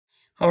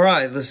All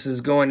right, this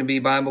is going to be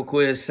Bible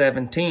Quiz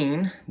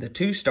 17, the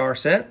 2-star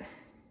set.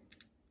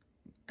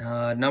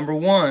 Number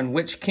 1,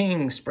 which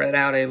king spread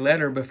out a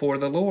letter before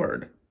the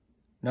Lord?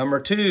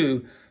 Number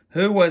 2,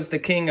 who was the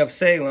king of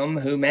Salem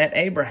who met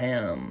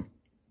Abraham?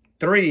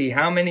 3,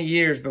 how many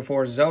years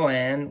before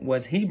Zoan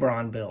was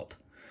Hebron built?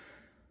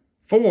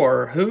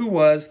 4, who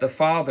was the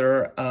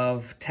father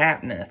of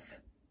Tapnath?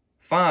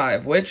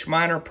 5, which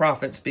minor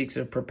prophet speaks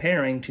of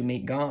preparing to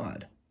meet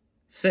God?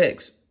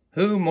 6,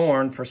 who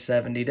mourned for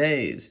 70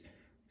 days?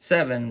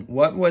 7,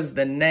 what was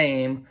the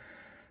name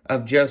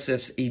of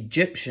Joseph's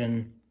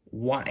Egyptian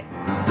wife?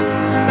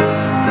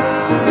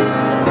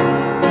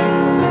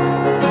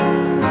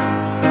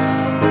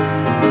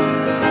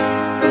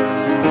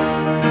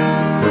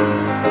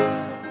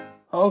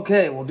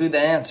 Okay, we'll do the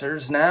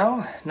answers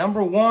now.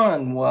 Number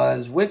 1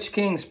 was, which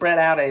king spread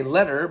out a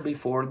letter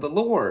before the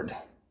Lord?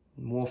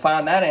 We'll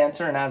find that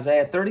answer in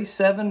Isaiah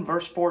 37,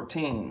 verse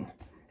 14.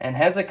 And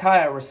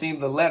Hezekiah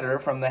received the letter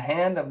from the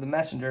hand of the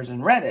messengers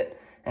and read it.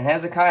 And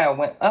Hezekiah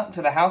went up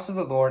to the house of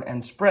the Lord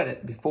and spread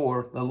it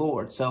before the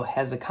Lord. So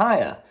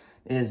Hezekiah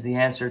is the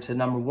answer to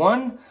number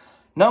 1.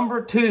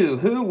 Number 2,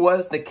 who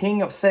was the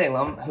king of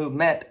Salem who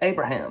met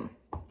Abraham?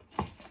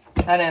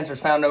 That answer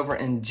is found over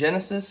in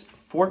Genesis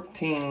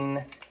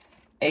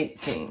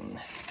 14:18.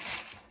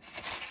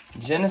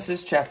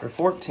 Genesis chapter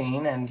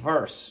 14 and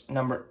verse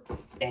number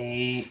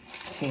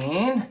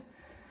 18.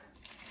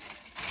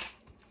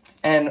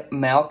 And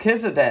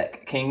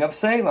Melchizedek, king of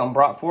Salem,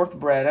 brought forth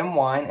bread and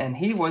wine, and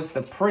he was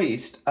the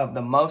priest of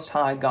the Most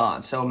High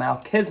God. So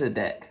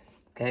Melchizedek,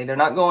 okay, they're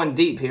not going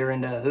deep here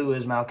into who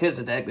is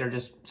Melchizedek. They're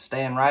just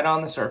staying right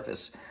on the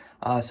surface.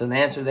 So the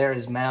answer there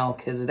is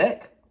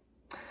Melchizedek.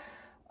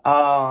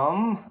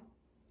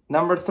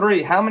 Number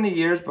 3, how many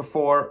years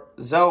before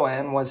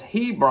Zoan was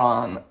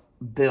Hebron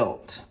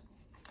built?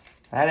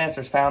 That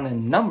answer is found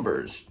in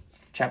Numbers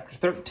chapter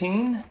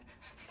 13.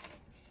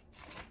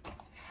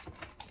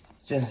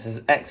 Genesis,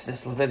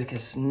 Exodus,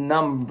 Leviticus,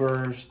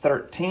 Numbers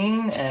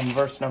 13, and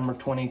verse number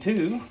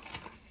 22.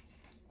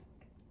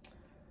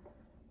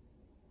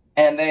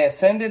 And they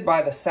ascended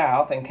by the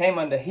south and came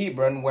unto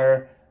Hebron,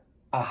 where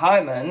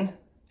Ahiman,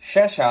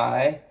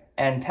 Sheshai,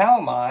 and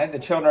Talmai, the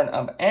children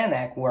of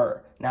Anak,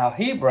 were. Now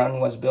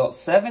Hebron was built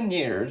 7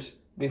 years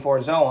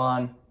before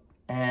Zoan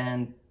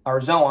in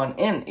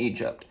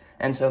Egypt.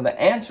 And so the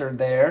answer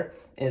there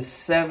is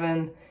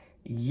 7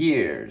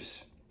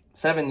 years.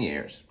 7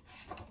 years.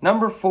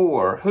 Number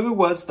 4, who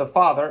was the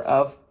father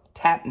of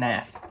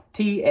Tapnath?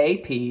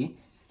 Tapnath.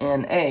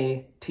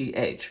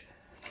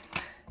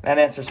 That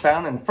answer is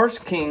found in 1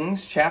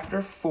 Kings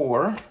chapter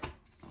 4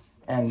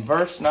 and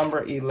verse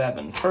number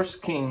 11. 1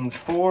 Kings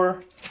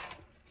 4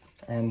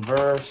 and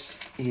verse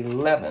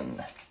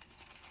 11.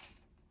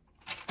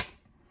 It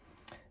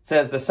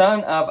says, the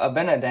son of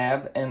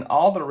Abinadab in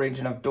all the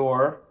region of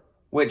Dor,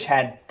 which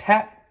had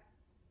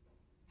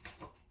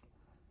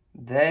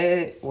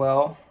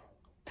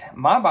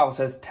my Bible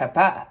says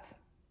Tapnath.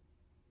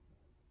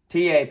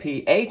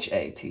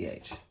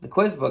 Taphath. The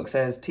quiz book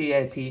says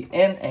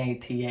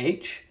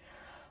Tapnath.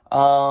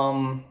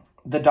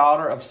 The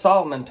daughter of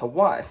Solomon to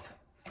wife.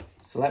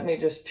 So let me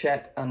just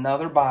check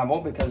another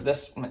Bible, because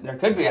there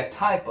could be a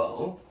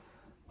typo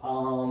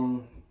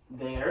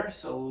there.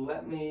 So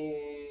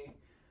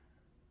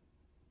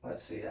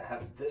let's see, I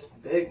have this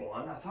big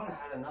one. I thought I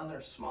had another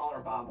smaller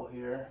Bible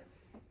here,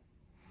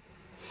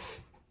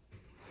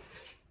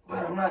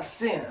 but I'm not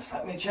seeing it. So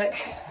let me check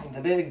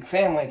the big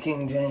Family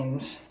King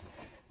James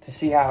to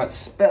see how it's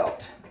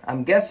spelt.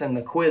 I'm guessing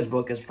the quiz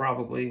book is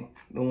probably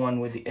the one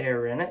with the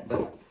error in it,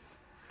 but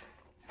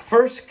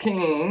 1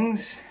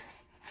 Kings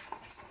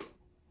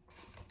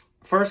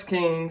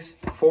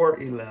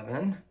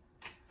 4:11,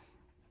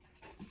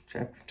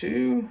 chapter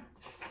 2,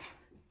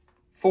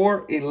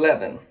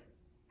 4:11.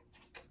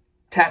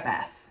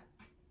 Tapnath,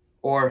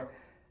 or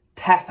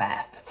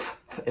Taphath,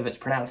 if it's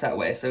pronounced that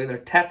way. So either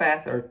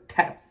Taphath or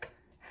Taphath,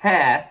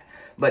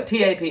 but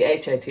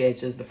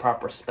Taphath is the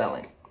proper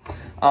spelling.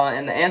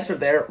 And the answer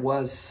there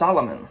was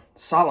Solomon.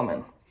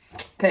 Solomon.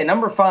 Okay,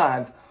 number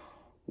 5.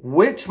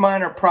 Which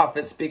minor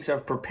prophet speaks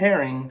of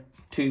preparing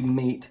to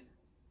meet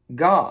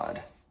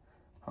God?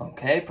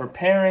 Okay,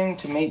 preparing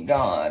to meet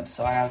God.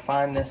 So I gotta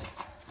find this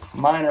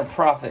minor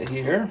prophet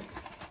here.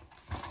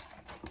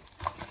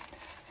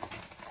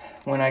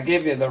 When I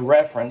give you the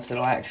reference,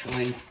 it'll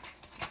actually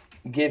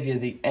give you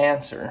the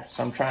answer.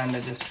 So I'm trying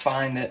to just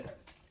find it,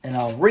 and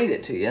I'll read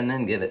it to you and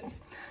then give it.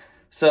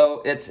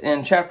 So it's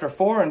in chapter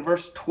 4 and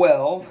verse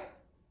 12.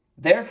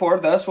 Therefore,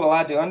 thus will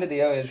I do unto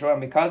thee, O Israel,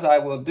 and because I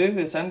will do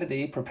this unto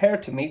thee, prepare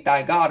to meet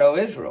thy God, O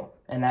Israel.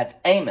 And that's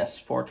Amos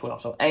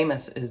 4:12. So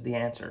Amos is the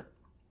answer.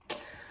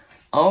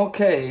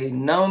 Okay,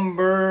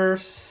 number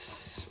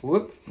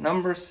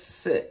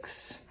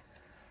 6.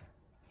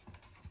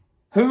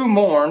 Who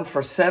mourned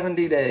for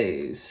 70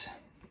 days?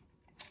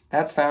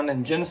 That's found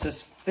in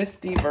Genesis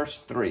 50, verse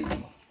 3.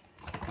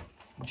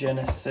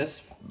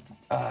 Genesis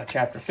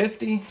chapter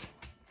 50,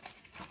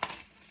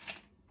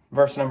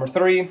 verse number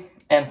 3.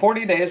 And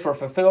 40 days were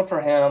fulfilled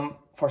for him,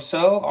 for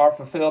so are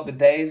fulfilled the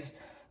days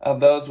of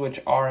those which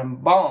are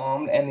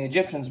embalmed, and the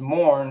Egyptians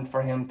mourned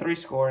for him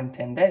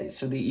 70 days.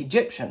 So the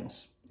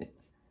Egyptians.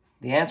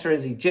 The answer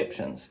is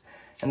Egyptians.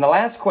 And the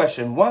last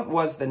question, what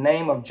was the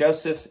name of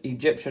Joseph's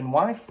Egyptian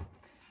wife?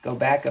 Go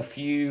back a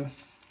few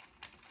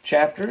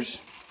chapters.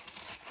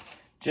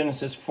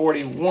 Genesis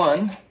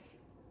 41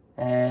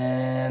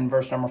 and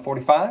verse number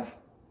 45.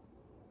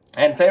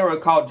 And Pharaoh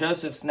called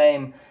Joseph's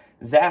name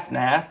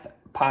Zaphnath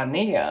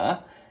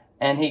Paneah,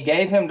 and he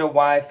gave him to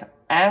wife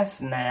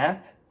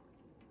Asnath,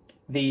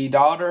 the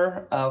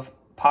daughter of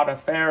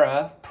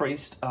Potiphera,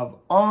 priest of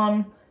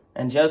On,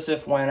 and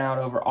Joseph went out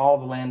over all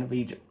the land of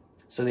Egypt.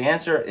 So the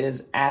answer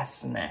is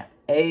Asnath,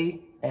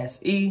 A-S-E-N-A-T-H.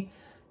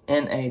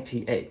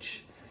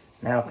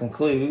 Now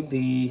conclude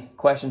the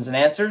questions and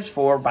answers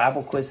for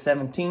Bible Quiz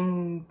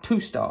 17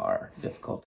 2-star difficulty.